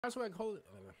That's what I call it.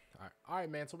 All right,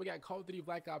 man. So we got Call of Duty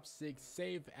Black Ops 6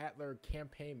 Save Adler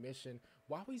campaign mission.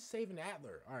 Why are we saving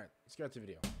Adler? All right, let's get to the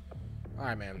video. All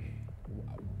right, man.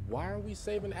 Why are we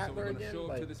saving Adler again? again? Show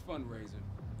up to this fundraiser,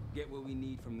 get what we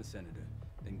need from the senator,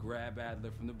 then grab Adler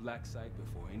from the black site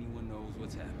before anyone knows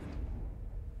what's happened.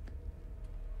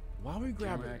 Why are we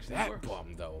grabbing that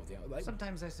bum though? Like,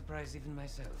 sometimes I surprise even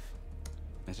myself.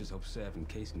 Let's just hope Sev and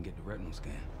Case can get the retinal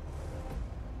scan.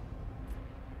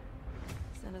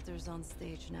 Senator's on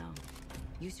stage now.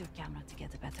 Use your camera to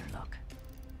get a better look.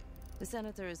 The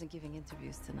senator isn't giving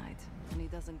interviews tonight, and he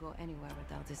doesn't go anywhere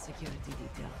without his security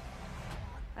detail.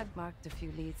 I've marked a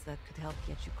few leads that could help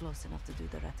get you close enough to do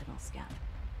the retinal scan.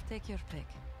 Take your pick.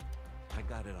 I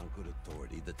got it on good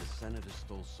authority that the senator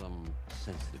stole some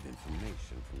sensitive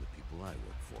information from the people I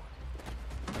work for.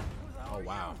 oh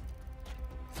wow.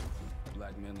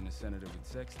 Blackmailing the senator with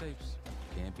sex tapes.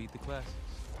 Can't beat the classics.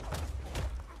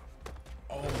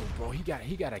 Oh, bro, he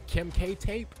got a Kim K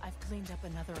tape. I've cleaned up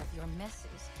another of your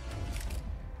messes.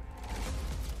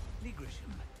 Lee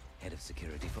Grisham, head of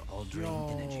security for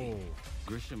Adler Energy.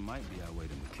 Grisham might be our way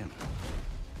to McKenna.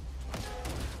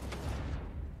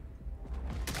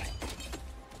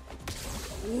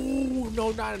 Ooh,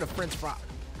 no, not in a French fry.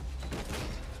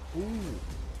 Ooh.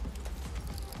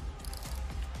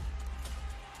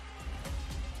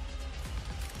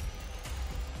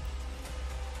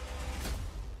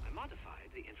 I modified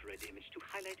the infrared image to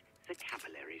highlight the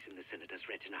capillaries in the senator's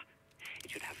retina.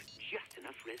 It should have just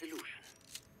enough resolution.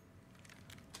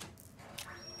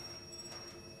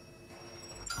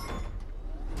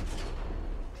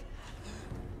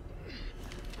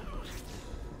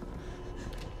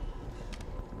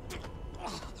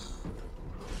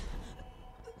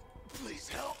 Please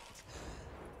help.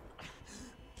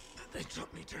 They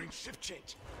took me during shift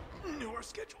change. Knew our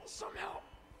schedule somehow.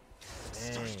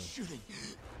 Started shooting.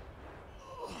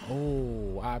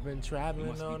 Oh, I've been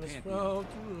traveling on this road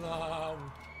too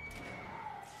long.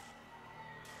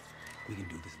 We can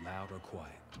do this loud or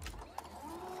quiet.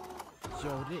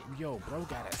 Yo, bro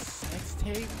got a sex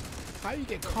tape? How you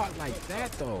get caught like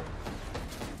that though?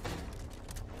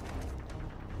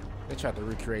 They tried to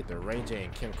recreate the Ray J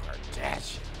and Kim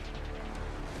Kardashian.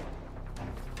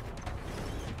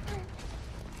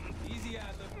 Easy,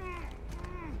 Adler.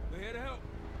 We're here to help.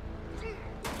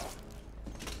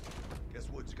 Guess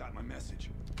Woods got my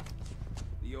message.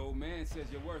 The old man says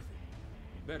you're worth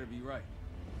it. Better be right.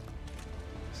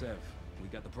 Sev, we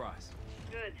got the prize.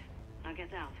 Good. Now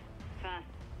get out. Fast.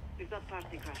 We've got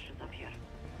party crashers up here.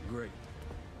 Great.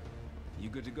 You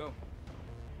good to go?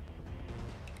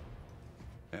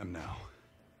 Am now.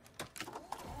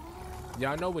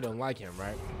 Y'all know we don't like him,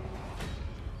 right?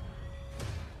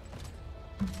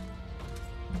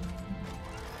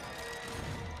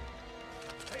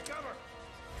 Hey, cover.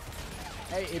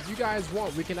 Hey, if you guys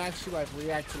want, we can actually like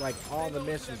react to like all the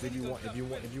missions if you want. If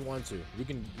you want to, we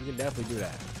can definitely do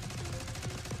that.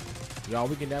 Y'all,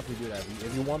 we can definitely do that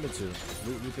if you want me to.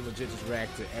 We can legit just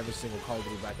react to every single Call of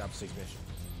Duty Black Ops 6 mission.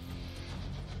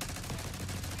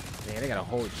 Man, they got a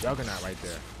whole juggernaut right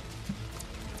there.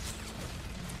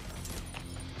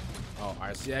 Oh,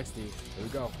 RCXD. Here we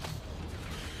go.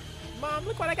 Mom,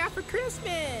 look what I got for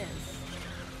Christmas.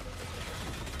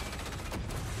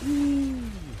 Ooh.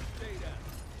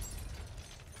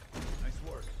 Nice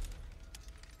work.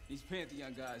 These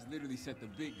Pantheon guys literally sent the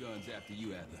big guns after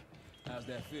you, Adler. How's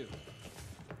that feel?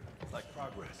 Like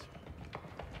progress.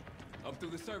 Up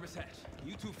through the service hatch.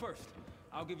 You two first.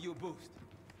 I'll give you a boost.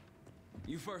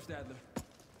 You first, Adler.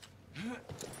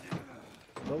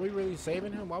 Are we really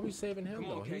saving him? Why are we saving him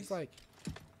Come on, though? Case. He's like,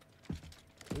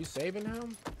 we saving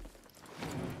him?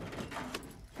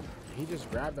 He just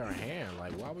grabbed our hand.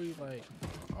 Like, why we like?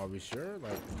 Are we sure?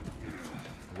 Like,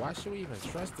 why should we even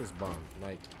trust this bum?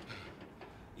 Like,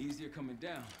 Easier coming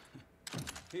down.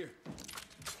 Here.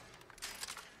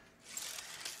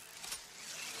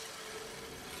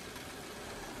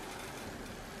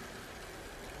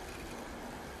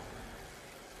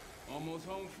 Almost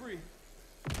home free.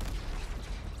 you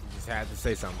just had to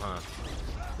say something, huh?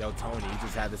 Yo, Tony, you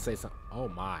just had to say something. Oh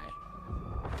my.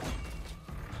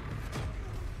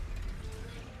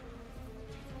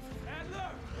 Adler!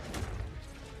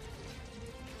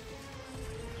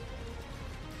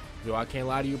 Yo, I can't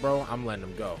lie to you, bro. I'm letting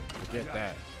him go. Forget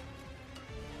that.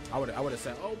 I would have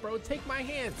said, "Oh, bro, take my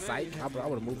hand, psych." I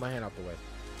would have moved my hand out the way.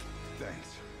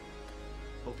 Thanks.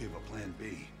 Hope you have a plan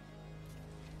B.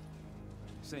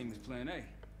 Same as plan A.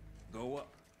 Go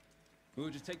up. We'll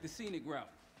just take the scenic route.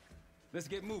 Let's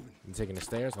get moving. You taking the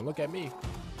stairs? And look at me.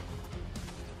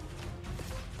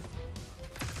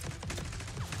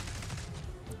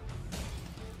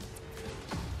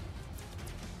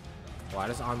 Wow,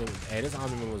 this omni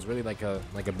was really like a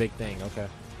big thing. Okay.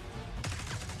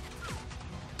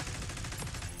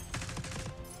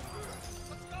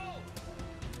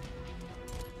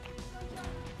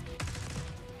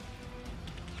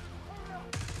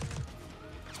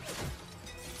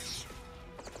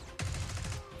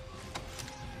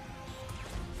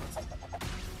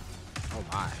 Oh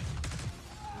my.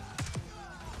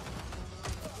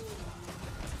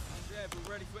 Dad,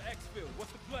 we're ready for exfil.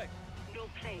 What's the play? No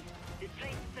play. This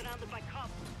place is surrounded by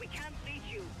cops. We can't reach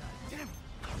you. Damn.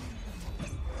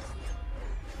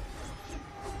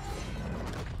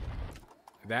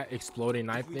 That exploding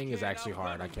knife thing is actually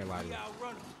hard. I can't lie to you.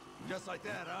 Just like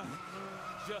that, huh?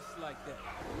 Just like that.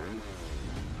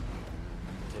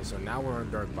 Okay, so now we're on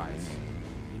dirt bikes.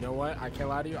 You know what? I can't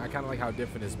lie to you. I kind of like how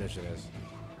different this mission is.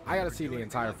 I gotta see the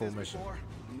entire full mission.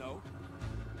 No,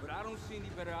 but I don't see any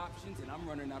better options, and I'm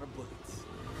running out of bullets.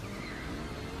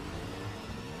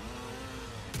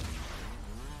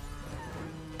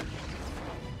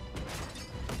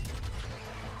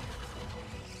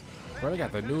 Bro, they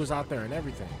got the news out there and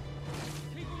everything.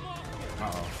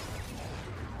 Uh-oh.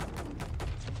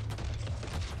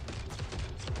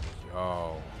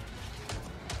 Yo.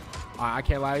 I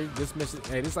can't lie to you. This mission,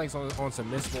 hey, this like on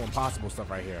some Missable Impossible stuff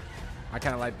right here. I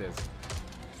kind of like this.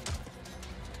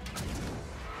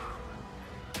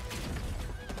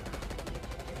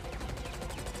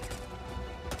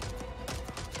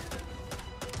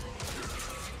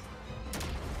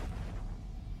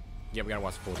 Yeah, we gotta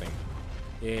watch the full thing.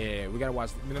 Yeah, we gotta watch.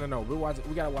 No.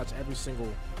 We gotta watch every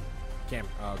single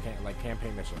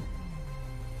campaign mission.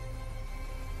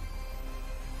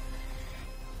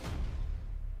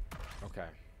 Okay.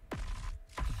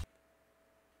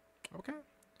 Okay.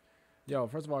 Yo,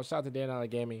 first of all, shout out to Dan Allen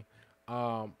Gaming.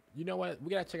 You know what?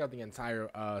 We gotta check out the entire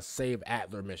Save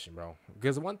Adler mission, bro.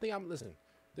 Because one thing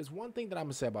there's one thing that I'm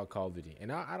gonna say about Call of Duty,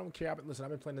 and I don't care. I've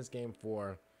been playing this game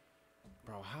for.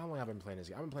 Bro, how long have I been playing this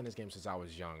game? I've been playing this game since I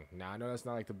was young. Now, I know that's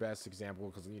not like the best example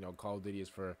because, you know, Call of Duty is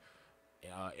for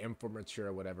mature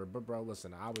or whatever. But, bro,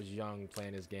 listen, I was young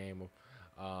playing this game.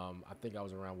 I think I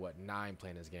was around, 9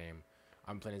 playing this game.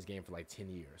 I'm playing this game for like 10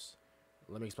 years.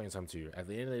 Let me explain something to you. At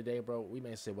the end of the day, bro, we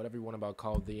may say whatever you want about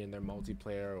Call of Duty and their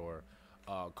multiplayer or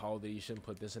Call of Duty shouldn't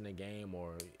put this in the game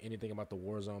or anything about the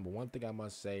Warzone. But one thing I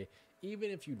must say,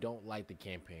 even if you don't like the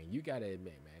campaign, you got to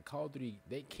admit, man, Call of Duty,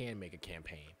 they can make a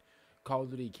campaign. Call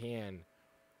of Duty can,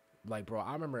 like, bro,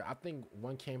 I remember, I think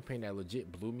one campaign that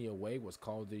legit blew me away was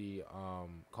Call of Duty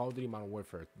Modern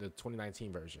Warfare, the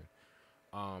 2019 version.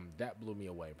 That blew me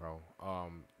away, bro.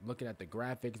 Looking at the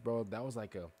graphics, bro, that was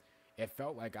like it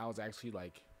felt like I was actually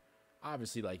like,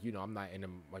 obviously, like, you know, I'm not in the,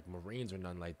 like, Marines or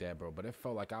nothing like that, bro, but it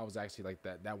felt like I was actually like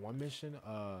that one mission,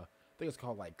 I think it's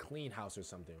called like Clean House or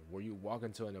something, where you walk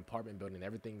into an apartment building and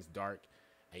everything's dark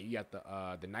and you got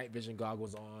the night vision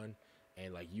goggles on.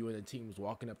 And like you and the team was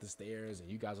walking up the stairs and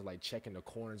you guys are like checking the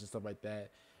corners and stuff like that.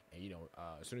 And, you know,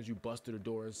 as soon as you bust through the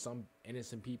doors, some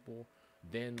innocent people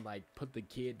then like put the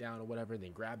kid down or whatever,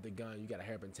 then grab the gun. You got to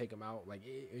hurry up and take them out. Like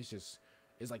it's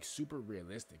like super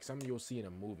realistic. Something you'll see in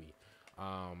a movie.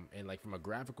 And like from a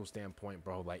graphical standpoint,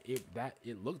 bro, like it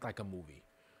looked like a movie.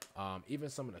 Even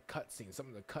some of the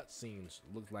cutscenes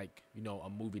looked like, you know, a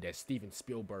movie that Steven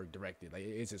Spielberg directed. Like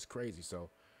it's just crazy. So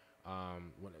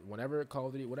whenever it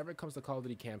comes to Call of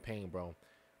Duty campaign, bro,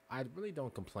 I really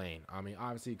don't complain. I mean,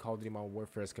 obviously Call of Duty Modern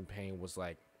Warfare's campaign was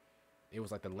like, it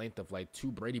was like the length of like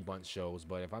 2 Brady Bunch shows,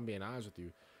 but if I'm being honest with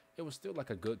you, it was still like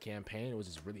a good campaign. It was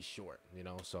just really short, you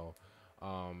know. So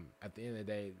at the end of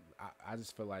the day, I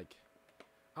just feel like,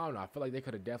 I don't know, I feel like they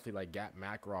could have definitely like got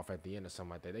Makarov at the end or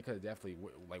something like that. They could have definitely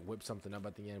like whipped something up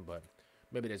at the end, but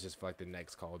maybe that's just for like the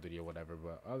next Call of Duty or whatever.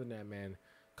 But other than that, man,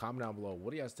 comment down below.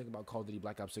 What do you guys think about Call of Duty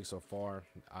Black Ops 6 so far?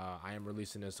 I am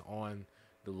releasing this on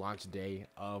the launch day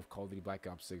of Call of Duty Black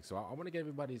Ops 6. So I want to get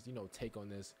everybody's, you know, take on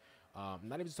this. Not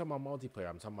even just talking about multiplayer.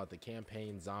 I'm talking about the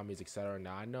campaign, zombies, etc.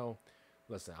 Now, I know,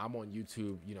 listen, I'm on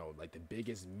YouTube, you know, like the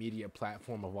biggest media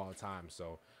platform of all time.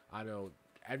 So I know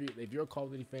if you're a Call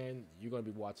of Duty fan, you're going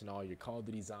to be watching all your Call of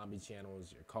Duty zombie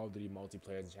channels, your Call of Duty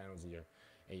multiplayer channels, and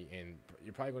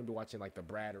you're probably going to be watching like the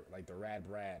Rad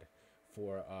Brad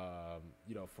for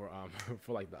you know, for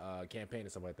like the campaign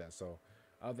and stuff like that. So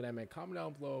other than that, man, comment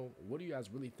down below, what do you guys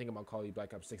really think about Call of Duty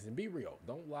Black Ops 6? And be real,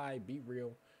 don't lie, be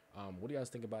real. What do you guys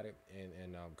think about it?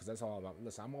 And because that's all about,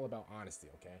 listen, I'm all about honesty,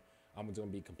 okay? I'm gonna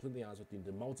be completely honest with you.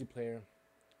 The multiplayer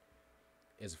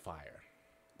is fire.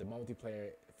 The multiplayer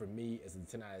for me is a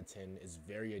 10 out of 10. It's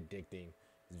very addicting.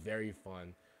 It's very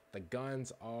fun. The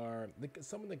guns are,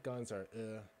 some of the guns are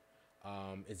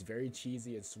it's very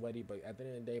cheesy and sweaty, but at the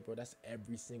end of the day, bro, that's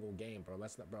every single game, bro.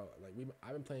 Let's not, bro, like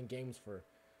I've been playing games for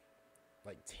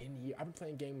like 10 years. I've been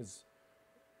playing games.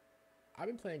 I've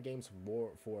been playing games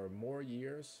for more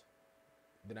years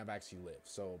than I've actually lived.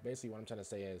 So basically, what I'm trying to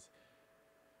say is,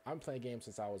 I'm playing games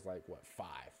since I was like what 5.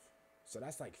 So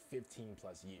that's like 15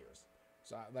 plus years.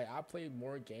 So I played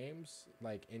more games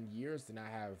like in years than I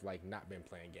have like not been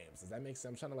playing games. Does that make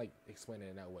sense? I'm trying to like explain it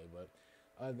in that way, but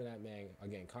other than that, man,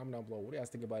 again, comment down below. What do you guys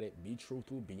think about it? Be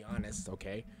truthful, be honest,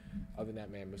 okay? Other than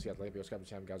that, man, make sure you guys like the video, subscribe to the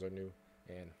channel if you guys are new,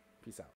 and peace out.